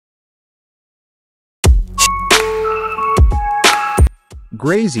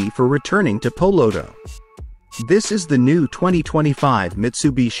Crazy for returning to PoloTo. This is the new 2025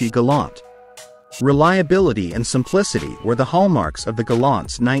 Mitsubishi Galant. Reliability and simplicity were the hallmarks of the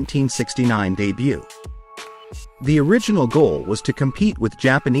Galant's 1969 debut. The original goal was to compete with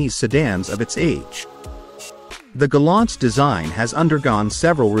Japanese sedans of its age. The Galant's design has undergone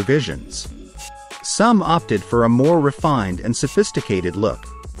several revisions. Some opted for a more refined and sophisticated look,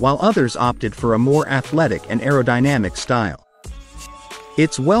 while others opted for a more athletic and aerodynamic style.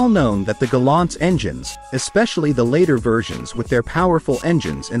 It's well known that the Galant's engines, especially the later versions with their powerful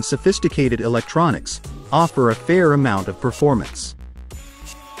engines and sophisticated electronics, offer a fair amount of performance.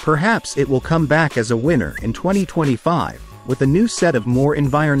 Perhaps it will come back as a winner in 2025, with a new set of more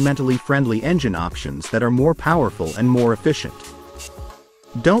environmentally friendly engine options that are more powerful and more efficient.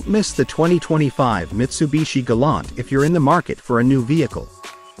 Don't miss the 2025 Mitsubishi Galant if you're in the market for a new vehicle.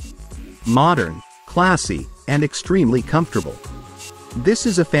 Modern, classy, and extremely comfortable. This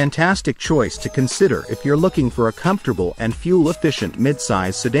is a fantastic choice to consider if you're looking for a comfortable and fuel-efficient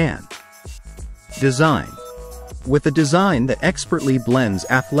mid-size sedan. Design. With a design that expertly blends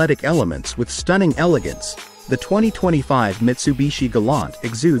athletic elements with stunning elegance, the 2025 Mitsubishi Galant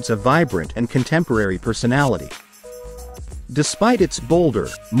exudes a vibrant and contemporary personality. Despite its bolder,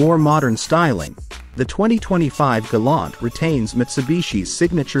 more modern styling, the 2025 Galant retains Mitsubishi's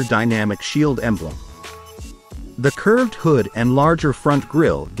signature dynamic shield emblem. The curved hood and larger front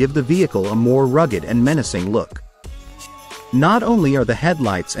grille give the vehicle a more rugged and menacing look. Not only are the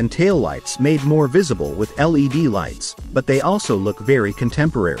headlights and taillights made more visible with LED lights, but they also look very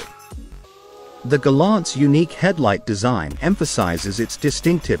contemporary. The Galant's unique headlight design emphasizes its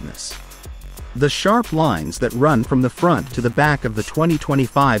distinctiveness. The sharp lines that run from the front to the back of the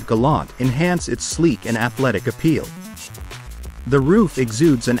 2025 Galant enhance its sleek and athletic appeal. The roof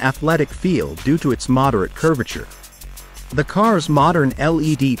exudes an athletic feel due to its moderate curvature. The car's modern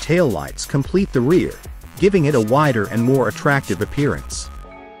LED taillights complete the rear, giving it a wider and more attractive appearance.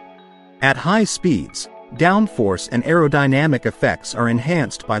 At high speeds, downforce and aerodynamic effects are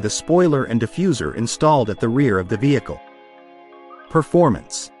enhanced by the spoiler and diffuser installed at the rear of the vehicle.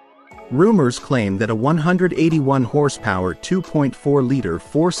 Performance. Rumors claim that a 181 horsepower 2.4-liter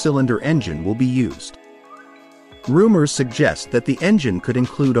four-cylinder engine will be used. Rumors suggest that the engine could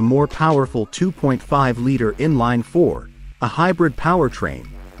include a more powerful 2.5-liter inline-four, a hybrid powertrain,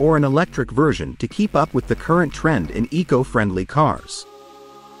 or an electric version to keep up with the current trend in eco-friendly cars.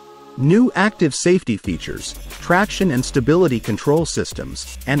 New active safety features, traction and stability control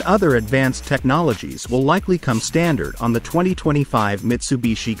systems, and other advanced technologies will likely come standard on the 2025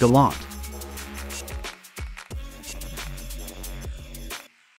 Mitsubishi Galant.